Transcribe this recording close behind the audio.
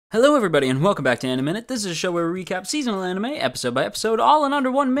Hello everybody and welcome back to Animinute. This is a show where we recap seasonal anime, episode by episode, all in under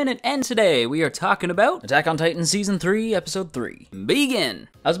 1 minute, and today we are talking about Attack on Titan Season 3, Episode 3. Begin!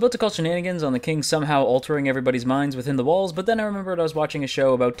 I was about to call shenanigans on the king somehow altering everybody's minds within the walls, but then I remembered I was watching a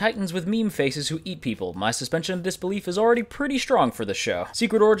show about titans with meme faces who eat people. My suspension of disbelief is already pretty strong for this show.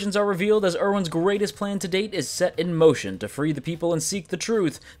 Secret origins are revealed as Erwin's greatest plan to date is set in motion to free the people and seek the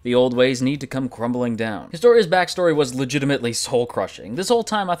truth. The old ways need to come crumbling down. Historia's backstory was legitimately soul-crushing. This whole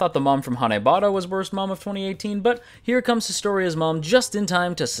time I thought the mom from Hanebata was worst mom of 2018, but here comes Historia's mom just in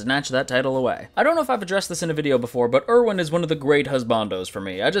time to snatch that title away. I don't know if I've addressed this in a video before, but Erwin is one of the great husbandos for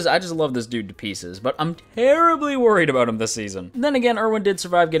me. I just love this dude to pieces, but I'm terribly worried about him this season. Then again, Erwin did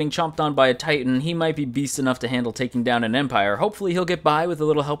survive getting chomped on by a titan. He might be beast enough to handle taking down an empire. Hopefully he'll get by with a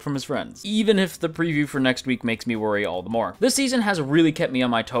little help from his friends. Even if the preview for next week makes me worry all the more. This season has really kept me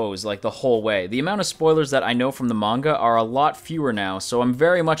on my toes, like the whole way. The amount of spoilers that I know from the manga are a lot fewer now, so I'm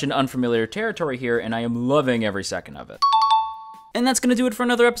very much in unfamiliar territory here, and I am loving every second of it. And that's gonna do it for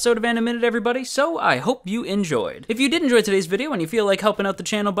another episode of Animinute, everybody, so I hope you enjoyed. If you did enjoy today's video and you feel like helping out the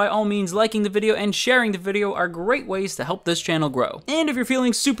channel, by all means, liking the video and sharing the video are great ways to help this channel grow. And if you're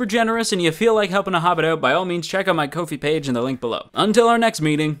feeling super generous and you feel like helping a hobbit out, by all means, check out my Ko-fi page in the link below. Until our next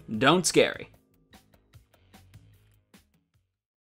meeting, don't scary.